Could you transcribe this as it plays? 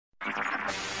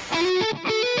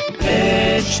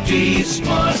HT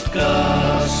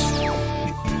Smartcast.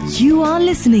 You are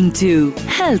listening to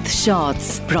Health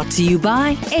Shots brought to you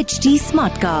by HT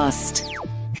Smartcast.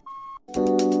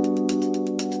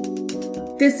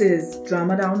 This is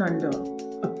Drama Down Under,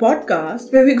 a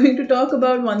podcast where we're going to talk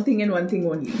about one thing and one thing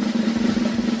only.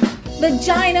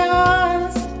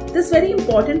 Vaginas! This very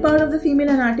important part of the female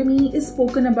anatomy is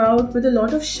spoken about with a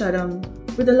lot of sharam,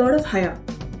 with a lot of haya.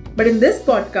 But in this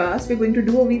podcast, we're going to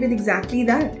do away with exactly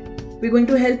that. We're going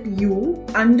to help you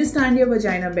understand your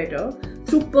vagina better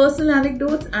through personal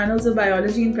anecdotes, annals of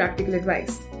biology, and practical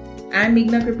advice. I'm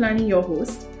Meghna Kriplani, your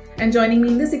host, and joining me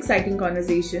in this exciting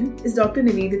conversation is Dr.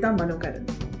 Niveditha Manokaran.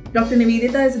 Dr.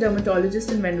 Niveditha is a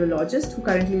dermatologist and venerologist who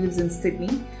currently lives in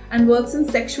Sydney and works in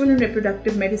sexual and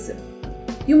reproductive medicine.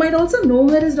 You might also know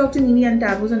her as Dr. Nini and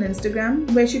Taboos on Instagram,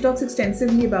 where she talks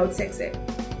extensively about sex ed.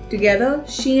 Together,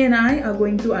 she and I are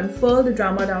going to unfurl the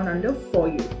drama down under for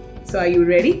you. So are you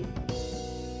ready?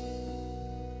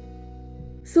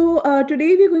 So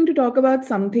today we're going to talk about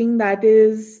something that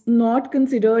is not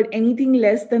considered anything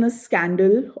less than a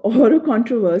scandal or a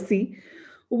controversy,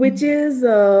 which is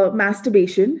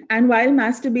masturbation. And while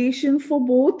masturbation for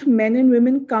both men and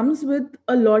women comes with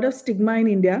a lot of stigma in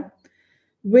India,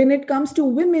 when it comes to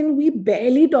women, we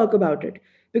barely talk about it.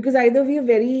 Because either we are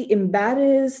very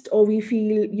embarrassed or we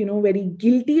feel, very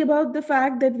guilty about the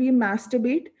fact that we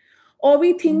masturbate, or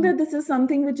we think that this is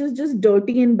something which is just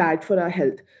dirty and bad for our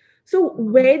health. So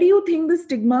where do you think the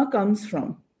stigma comes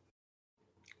from?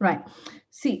 Right.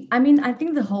 See, I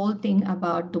think the whole thing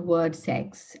about the word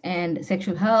sex and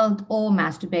sexual health or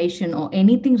masturbation or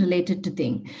anything related to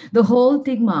the whole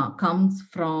stigma comes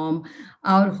from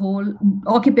our whole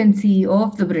occupancy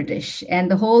of the British, and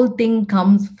the whole thing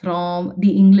comes from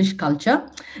the English culture.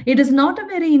 It is not a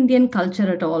very Indian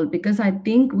culture at all, because I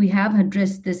think we have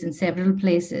addressed this in several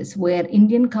places where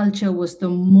Indian culture was the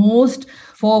most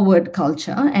forward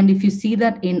culture. And if you see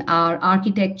that in our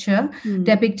architecture,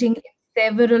 depicting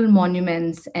several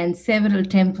monuments and several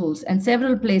temples and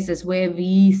several places where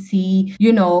we see,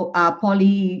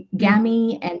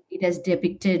 polygamy, and it has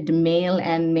depicted male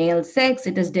and male sex.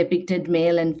 It has depicted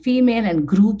male and female and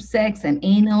group sex and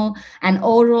anal and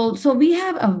oral. So we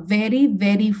have a very,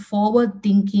 very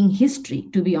forward-thinking history,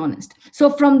 to be honest. So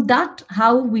from that,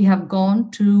 how we have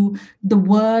gone to the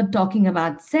word talking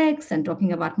about sex and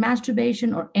talking about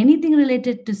masturbation or anything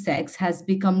related to sex has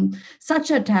become such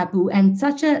a taboo and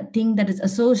such a thing that is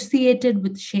associated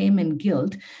with shame and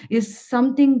guilt, is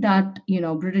something that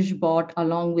British brought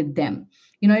along with them.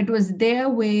 It was their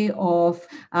way of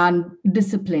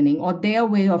disciplining, or their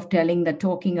way of telling that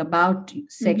talking about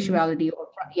sexuality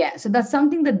so that's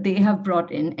something that they have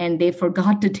brought in, and they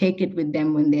forgot to take it with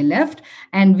them when they left,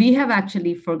 and we have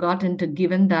actually forgotten to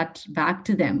given that back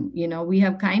to them. We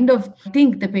have kind of, I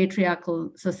think the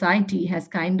patriarchal society has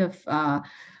kind of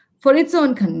for its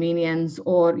own convenience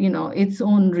or its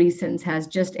own reasons has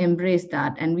just embraced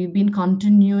that, and we've been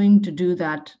continuing to do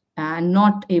that and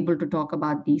not able to talk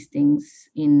about these things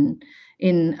in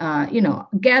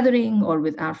gathering or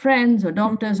with our friends or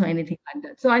doctors or anything like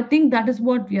that. So I think that is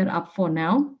what we are up for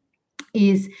now,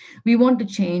 is we want to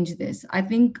change this. I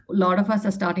think a lot of us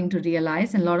are starting to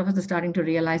realize,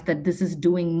 that this is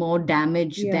doing more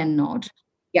damage than not.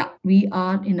 Yeah, we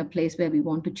are in a place where we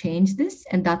want to change this,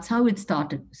 and that's how it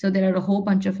started. So there are a whole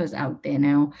bunch of us out there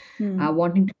now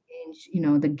wanting to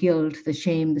change, the guilt, the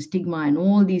shame, the stigma, and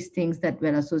all these things that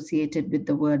were associated with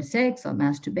the word sex or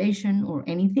masturbation or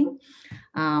anything.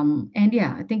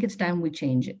 I think it's time we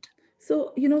change it.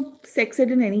 So, sex ed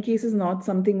in any case is not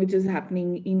something which is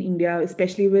happening in India,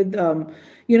 especially with,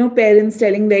 parents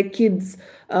telling their kids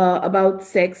about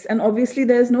sex. And obviously,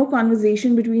 there's no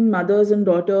conversation between mothers and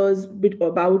daughters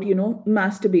about,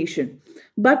 masturbation.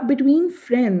 But between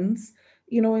friends,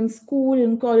 in school,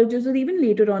 in colleges, or even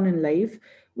later on in life,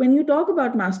 when you talk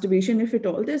about masturbation, if at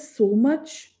all, there's so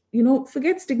much,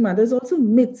 forget stigma. There's also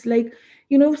myths like,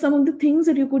 some of the things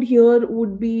that you could hear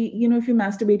would be, if you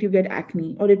masturbate, you get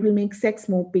acne, or it will make sex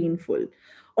more painful,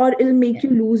 or it'll make you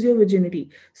lose your virginity.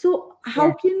 So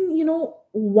how can,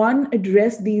 one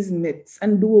address these myths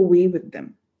and do away with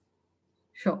them?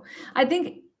 Sure. I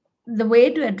think the way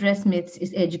to address myths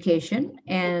is education.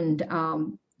 And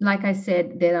like I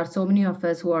said, there are so many of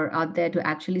us who are out there to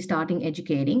actually starting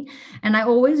educating. And I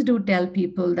always do tell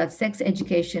people that sex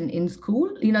education in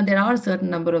school, there are a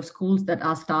certain number of schools that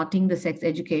are starting the sex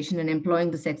education and employing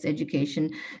the sex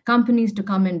education companies to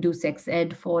come and do sex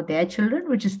ed for their children,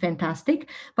 which is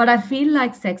fantastic. But I feel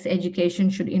like sex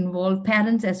education should involve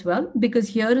parents as well, because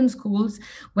here in schools,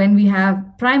 when we have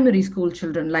primary school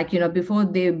children, like, before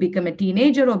they become a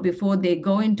teenager or before they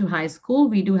go into high school,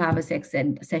 we do have a sex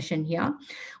ed session here.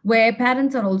 where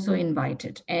parents are also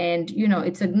invited. And,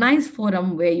 it's a nice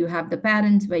forum where you have the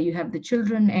parents, where you have the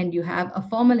children, and you have a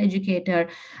formal educator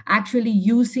actually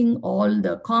using all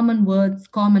the common words,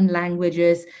 common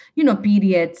languages,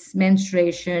 periods,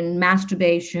 menstruation,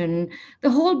 masturbation, the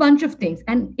whole bunch of things.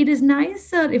 And it is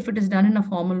nicer if it is done in a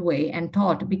formal way and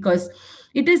taught, because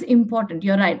it is important.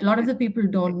 You're right. A lot of the people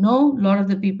don't know. A lot of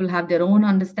the people have their own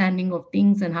understanding of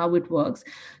things and how it works.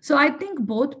 So I think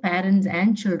both parents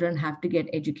and children have to get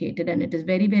educated, and it is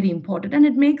very, very important. And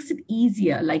it makes it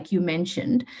easier, like you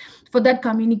mentioned, for that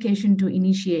communication to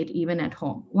initiate even at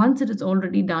home. Once it is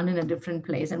already done in a different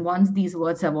place, and once these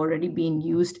words have already been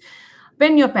used,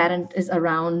 when your parent is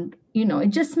around, it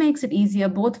just makes it easier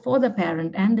both for the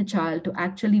parent and the child to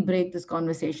actually break this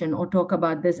conversation or talk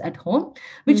about this at home,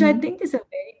 which I think is a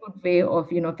very good way of,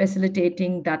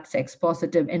 facilitating that sex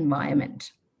positive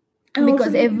environment. And also,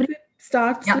 Because like, if every, it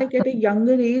starts yeah. like at a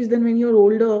younger age than when you're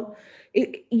older,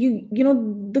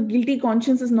 the guilty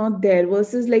conscience is not there,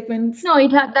 versus like when No,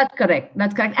 that's correct.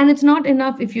 That's correct. And it's not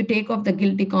enough if you take off the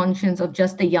guilty conscience of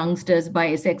just the youngsters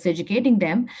by sex educating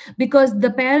them, because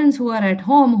the parents who are at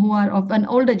home, who are of an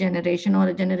older generation or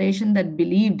a generation that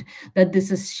believed that this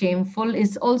is shameful,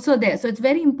 is also there. So it's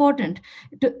very important.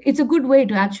 It's a good way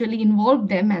to actually involve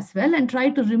them as well and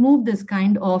try to remove this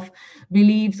kind of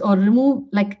beliefs, or remove,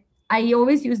 like, I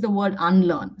always use the word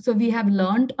unlearn. So we have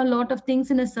learned a lot of things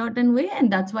in a certain way,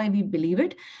 and that's why we believe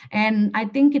it. And I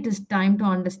think it is time to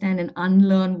understand and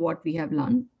unlearn what we have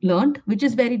learned, which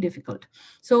is very difficult.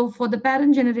 So for the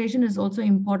parent generation, it's also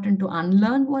important to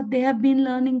unlearn what they have been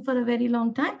learning for a very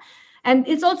long time. And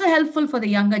it's also helpful for the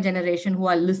younger generation who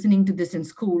are listening to this in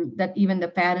school, that even the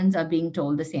parents are being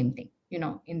told the same thing,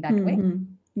 in that way. Mm-hmm.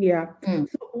 Yeah. Mm.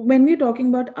 So when we're talking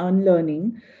about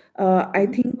unlearning, I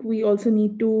Mhm. think we also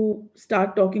need to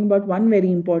start talking about one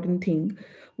very important thing,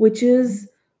 which is,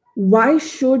 why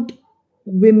should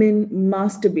women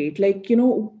masturbate? Like,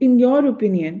 in your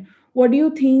opinion, what do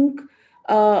you think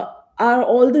uh, are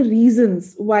all the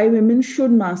reasons why women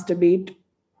should masturbate,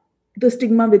 the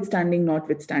stigma withstanding,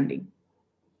 notwithstanding?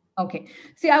 Okay.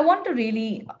 See, I want to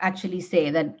really actually say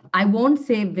that I won't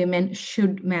say women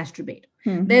should masturbate.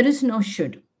 Mm-hmm. There is no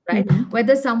should, right? Mm-hmm.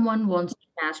 Whether someone wants to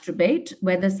masturbate,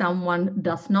 whether someone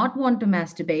does not want to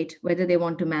masturbate, whether they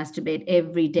want to masturbate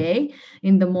every day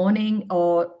in the morning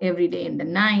or every day in the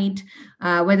night,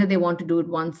 whether they want to do it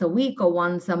once a week or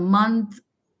once a month,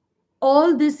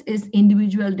 all this is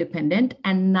individual dependent,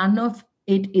 and none of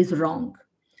it is wrong.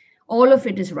 All of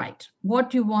it is right.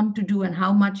 What you want to do and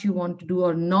how much you want to do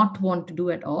or not want to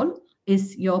do at all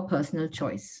is your personal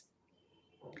choice.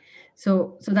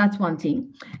 So that's one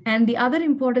thing. And the other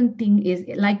important thing is,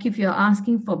 like, if you're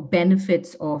asking for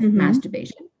benefits of Mm-hmm.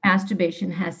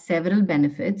 masturbation has several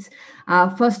benefits.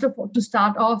 First of all, to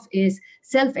start off, is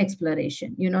self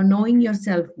exploration, knowing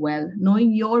yourself well,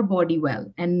 knowing your body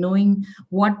well, and knowing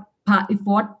what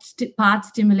part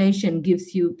stimulation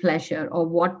gives you pleasure, or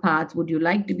what parts would you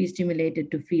like to be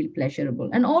stimulated to feel pleasurable,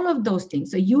 and all of those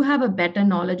things. So you have a better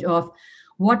knowledge of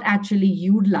what actually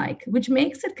you'd like, which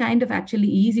makes it kind of actually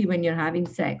easy when you're having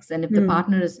sex. And if the Hmm.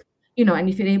 partner is, and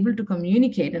if you're able to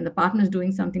communicate, and the partner is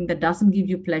doing something that doesn't give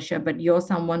you pleasure, but you're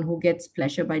someone who gets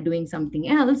pleasure by doing something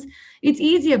else, it's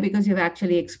easier because you've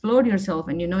actually explored yourself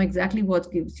and you know exactly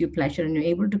what gives you pleasure, and you're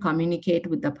able to communicate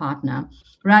with the partner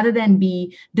rather than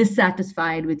be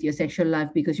dissatisfied with your sexual life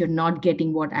because you're not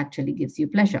getting what actually gives you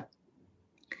pleasure.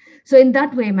 So in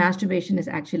that way, masturbation is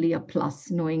actually a plus,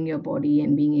 knowing your body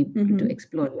and being able to Mm-hmm.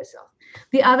 explore yourself.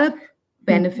 The other Hmm.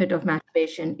 benefit of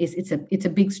masturbation is it's a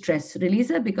big stress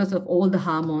releaser because of all the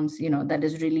hormones that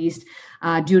is released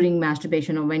during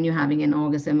masturbation, or when you're having an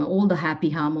orgasm. All the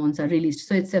happy hormones are released,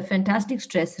 so it's a fantastic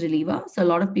stress reliever. So a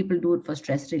lot of people do it for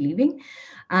stress relieving,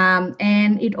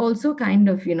 and it also kind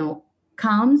of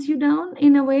calms you down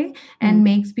in a way, and Hmm.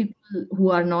 makes people who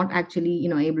are not actually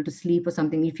able to sleep or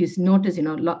something. If you notice,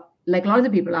 like a lot of the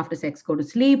people after sex go to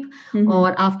sleep, Hmm.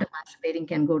 or after masturbating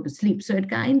can go to sleep. So it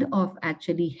kind of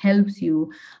actually helps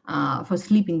you for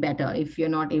sleeping better if you're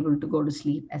not able to go to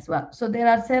sleep as well. So there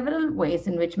are several ways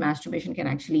in which masturbation can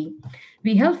actually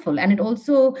be helpful. And it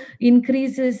also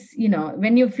increases,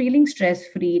 when you're feeling stress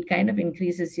free, it kind of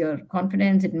increases your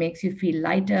confidence. It makes you feel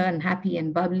lighter and happy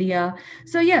and bubblier.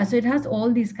 So yeah, so it has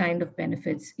all these kind of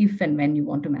benefits if and when you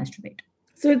want to masturbate.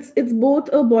 So it's both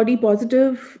a body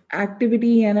positive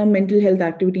activity and a mental health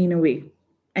activity in a way.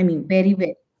 I mean, Very,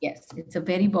 very, yes. It's a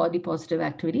very body positive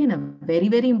activity and a very,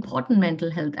 very important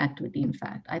mental health activity, in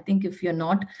fact. I think if you're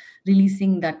not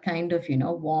releasing that kind of,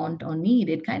 want or need,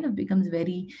 it kind of becomes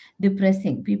very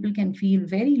depressing. People can feel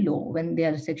very low when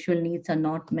their sexual needs are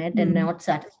not met and hmm. not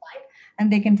satisfied.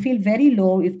 and they can feel very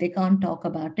low if they can't talk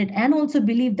about it, and also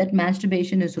believe that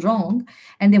masturbation is wrong,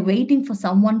 and they're waiting for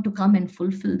someone to come and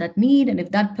fulfill that need. And if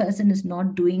that person is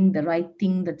not doing the right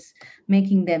thing that's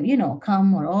making them,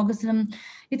 come or orgasm,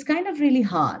 it's kind of really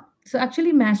hard. So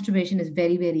actually masturbation is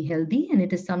very, very healthy, and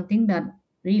it is something that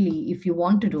really, if you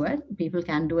want to do it, people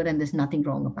can do it, and there's nothing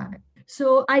wrong about it.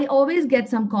 So I always get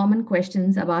some common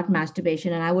questions about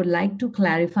masturbation, and I would like to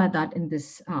clarify that in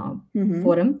this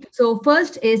forum. So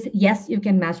first is, yes, you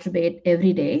can masturbate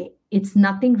every day. It's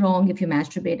nothing wrong if you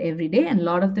masturbate every day, and a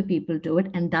lot of the people do it,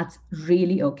 and that's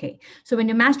really okay. So when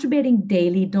you're masturbating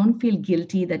daily, don't feel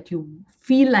guilty that you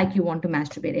feel like you want to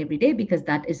masturbate every day, because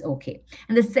that is okay.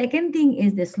 And the second thing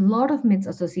is, there's a lot of myths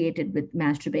associated with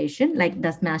masturbation. Like,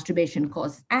 does masturbation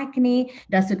cause acne?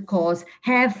 Does it cause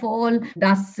hair fall?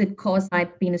 Does it cause my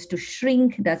penis to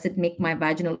shrink? Does it make my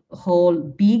vaginal hole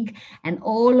big? And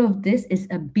all of this is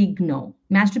a big no.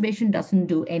 Masturbation doesn't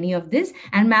do any of this.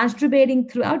 And masturbating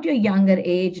throughout your younger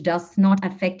age does not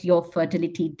affect your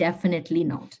fertility. Definitely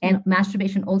not. And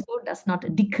masturbation also does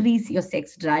not decrease your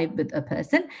sex drive with a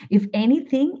person. If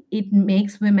anything, it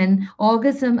makes women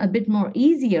orgasm a bit more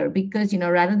easier, because,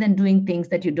 rather than doing things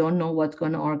that you don't know what's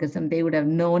going to orgasm, they would have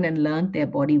known and learned their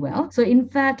body well. So in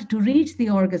fact, to reach the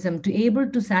orgasm, to able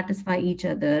to satisfy each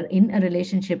other in a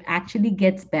relationship actually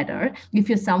gets better if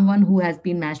you're someone who has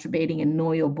been masturbating and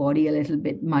know your body a little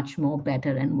bit much more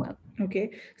better and well. Okay.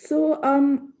 So,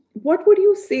 what would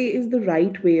you say is the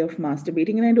right way of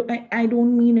masturbating? And I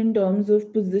don't mean in terms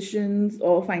of positions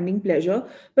or finding pleasure,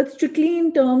 but strictly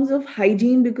in terms of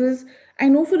hygiene, because I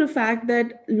know for a fact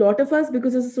that a lot of us,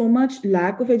 because there's so much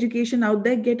lack of education out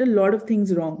there, get a lot of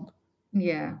things wrong.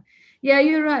 Yeah. Yeah,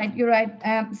 you're right. You're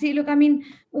right. See, look, I mean,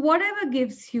 whatever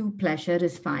gives you pleasure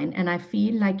is fine. And I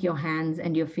feel like your hands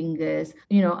and your fingers,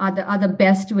 are the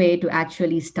best way to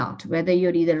actually start. Whether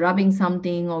you're either rubbing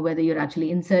something or whether you're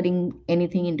actually inserting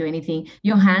anything into anything,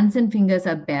 your hands and fingers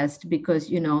are best, because,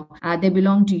 they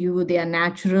belong to you. They are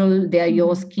natural. They are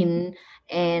your skin.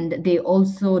 And they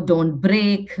also don't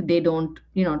break. They don't,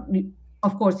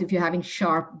 of course, if you're having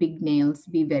sharp, big nails,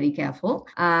 be very careful.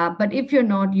 But if you're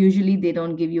not, usually they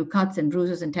don't give you cuts and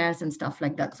bruises and tears and stuff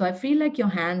like that. So I feel like your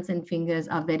hands and fingers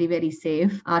are very, very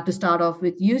safe to start off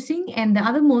with using. And the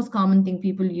other most common thing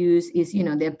people use is,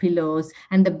 their pillows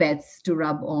and the beds to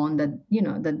rub on that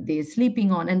they're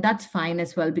sleeping on. And that's fine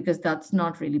as well, because that's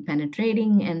not really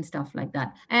penetrating and stuff like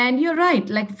that. And you're right.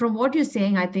 Like, from what you're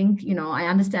saying, I think, I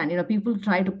understand, people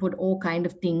try to put all kind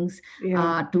of things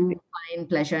to find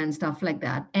pleasure and stuff like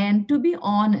that. And to be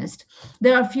honest,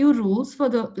 there are a few rules for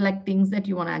the things that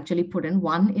you want to actually put in.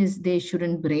 One is they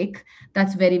shouldn't break.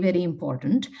 That's very, very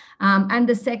important. And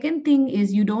the second thing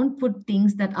is, you don't put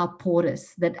things that are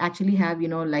porous, that actually have,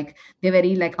 they're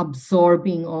very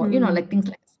absorbing, or, things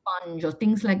like sponge or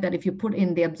things like that. If you put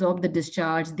in, they absorb the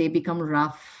discharge, they become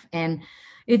rough, and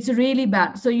it's really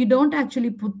bad. So you don't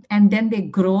actually put, and then they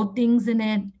grow things in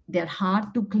it. They're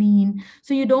hard to clean.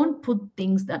 So you don't put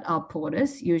things that are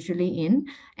porous usually in,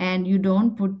 and you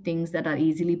don't put things that are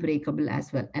easily breakable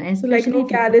as well. And So, like, especially no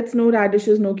carrots, no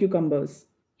radishes, no cucumbers.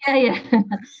 yeah.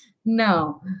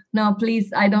 No,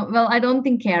 please. I don't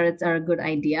think carrots are a good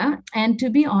idea. And to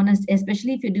be honest,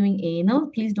 especially if you're doing anal,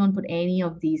 please don't put any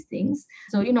of these things.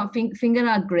 So, finger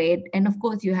are great. And of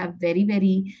course, you have very,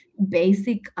 very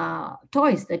basic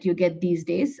toys that you get these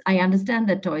days. I understand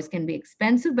that toys can be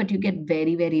expensive, but you get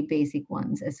very, very basic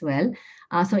ones as well.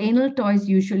 So anal toys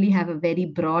usually have a very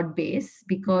broad base,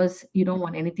 because you don't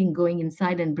want anything going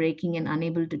inside and breaking and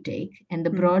unable to take. And the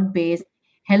broad base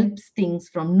helps things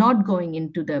from not going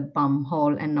into the bum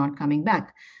hole and not coming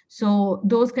back. So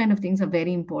those kind of things are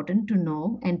very important to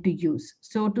know and to use.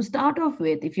 So to start off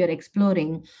with, if you're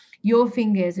exploring, your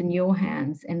fingers and your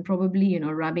hands, and probably,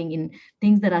 rubbing in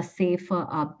things that are safer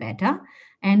are better.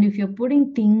 And if you're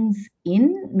putting things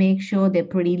in, make sure they're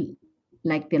pretty,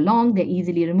 they're long, they're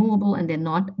easily removable, and they're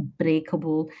not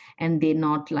breakable, and they're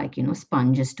not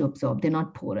sponges to absorb. They're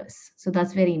not porous. So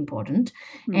that's very important.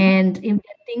 And if there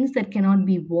are things that cannot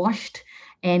be washed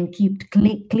and kept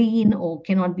clean, or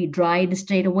cannot be dried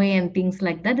straight away and things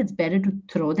like that, it's better to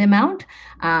throw them out,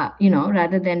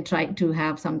 rather than try to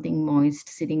have something moist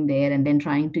sitting there and then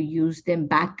trying to use them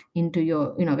back into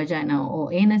your, vagina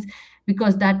or anus,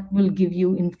 because that will give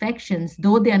you infections.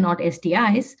 Though they are not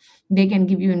STIs, they can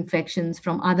give you infections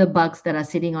from other bugs that are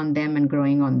sitting on them and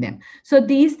growing on them. So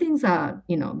these things are,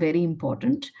 very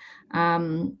important.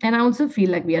 And I also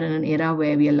feel like we are in an era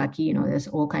where we are lucky, there's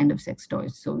all kind of sex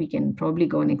toys. So we can probably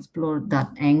go and explore that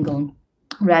angle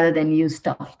rather than use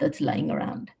stuff that's lying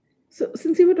around. So,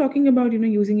 since you were talking about,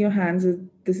 using your hands,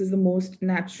 this is the most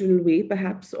natural way,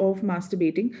 perhaps, of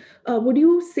masturbating. Would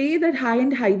you say that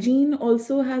high-end hygiene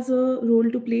also has a role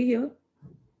to play here?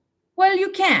 Well,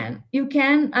 you can. You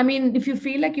can. I mean, if you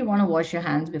feel like you want to wash your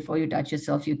hands before you touch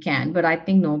yourself, you can. But I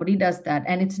think nobody does that.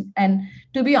 And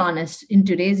to be honest, in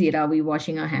today's era, we're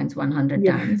washing our hands 100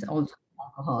 Yeah. times, also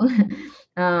alcohol.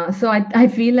 So I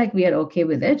feel like we are okay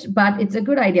with it. But it's a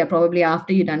good idea, probably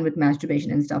after you're done with masturbation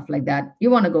and stuff like that.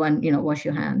 You want to go and, wash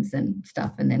your hands and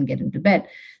stuff and then get into bed.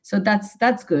 So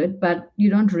that's good. But you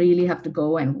don't really have to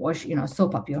go and wash,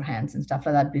 soap up your hands and stuff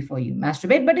like that before you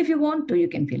masturbate. But if you want to, you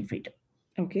can feel free to.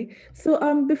 Okay.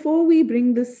 So, before we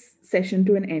bring this session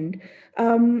to an end,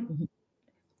 um, Mhm.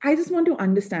 I just want to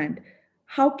understand,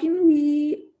 how can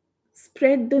we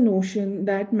spread the notion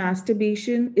that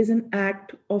masturbation is an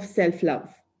act of self-love?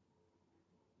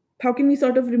 How can we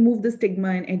sort of remove the stigma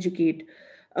and educate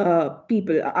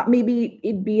people? Maybe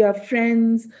it be our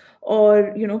friends,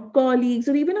 or colleagues,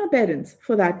 or even our parents,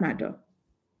 for that matter.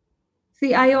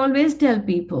 See, I always tell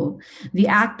people the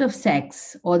act of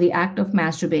sex or the act of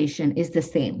masturbation is the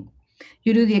same.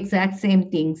 You do the exact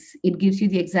same things, it gives you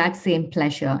the exact same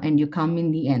pleasure, and you come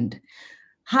in the end.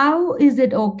 How is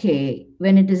it okay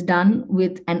when it is done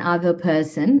with another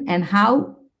person, and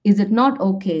how is it not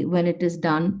okay when it is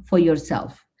done for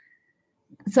yourself?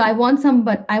 So I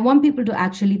want people to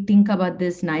actually think about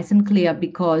this nice and clear,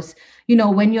 because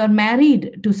when you're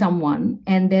married to someone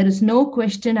and there is no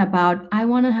question about, I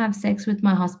want to have sex with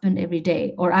my husband every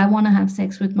day, or I want to have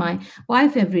sex with my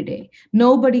wife every day,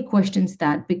 nobody questions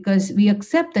that, because we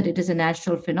accept that it is a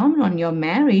natural phenomenon. You're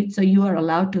married, so you are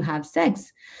allowed to have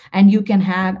sex, and you can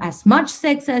have as much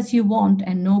sex as you want,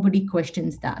 and nobody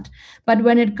questions that. But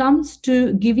when it comes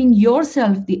to giving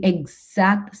yourself the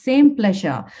exact same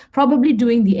pleasure, probably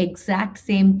doing the exact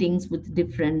same things with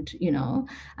different,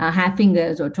 half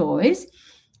fingers or toys,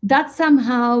 that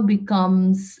somehow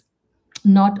becomes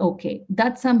not okay.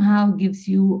 That somehow gives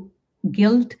you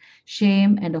guilt,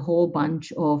 shame, and a whole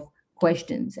bunch of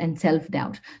questions and self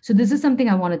doubt. So, this is something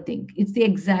I want to think. It's the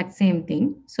exact same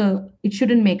thing. So, it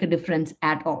shouldn't make a difference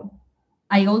at all.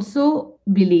 I also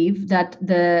believe that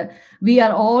we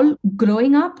are all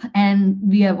growing up, and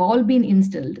we have all been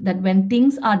instilled that when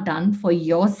things are done for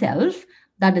yourself,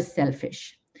 that is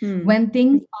selfish. Hmm. When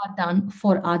things are done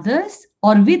for others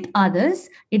or with others,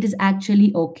 it is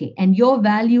actually okay. And your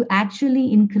value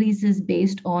actually increases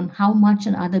based on how much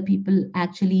and other people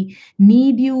actually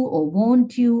need you or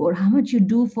want you, or how much you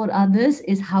do for others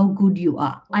is how good you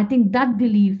are. I think that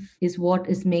belief is what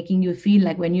is making you feel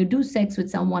like when you do sex with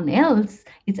someone else,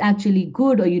 it's actually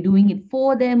good, or you're doing it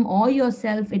for them or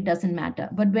yourself, it doesn't matter.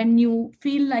 But when you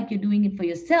feel like you're doing it for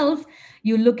yourself,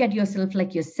 you look at yourself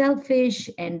like you're selfish,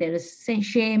 and there is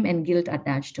shame and guilt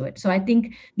attached to it. So I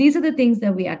think these are the things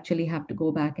that we actually have to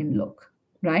go back and look,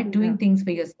 right? Yeah. Doing things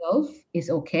for yourself is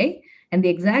okay, and the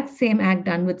exact same act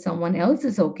done with someone else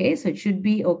is okay. So it should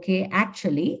be okay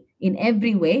actually in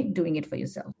every way doing it for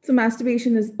yourself. So,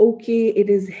 masturbation is okay, it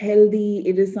is healthy,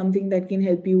 it is something that can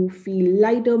help you feel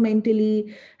lighter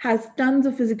mentally, has tons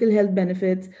of physical health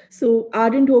benefits. So,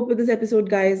 ardent hope with this episode,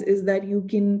 guys, is that you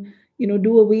can,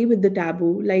 do away with the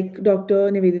taboo. Like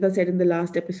Dr. Niveditha said in the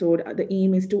last episode, the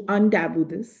aim is to untaboo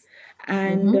this.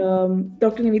 And Mhm.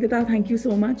 Dr. Niveditha, thank you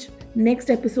so much. Next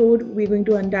episode, we're going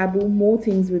to untaboo more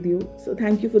things with you. So,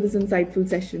 thank you for this insightful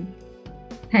session.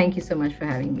 Thank you so much for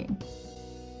having me.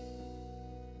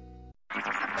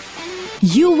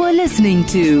 You were listening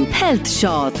to Health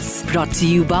Shots, brought to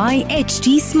you by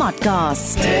HT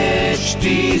Smartcast.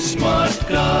 HT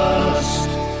Smartcast.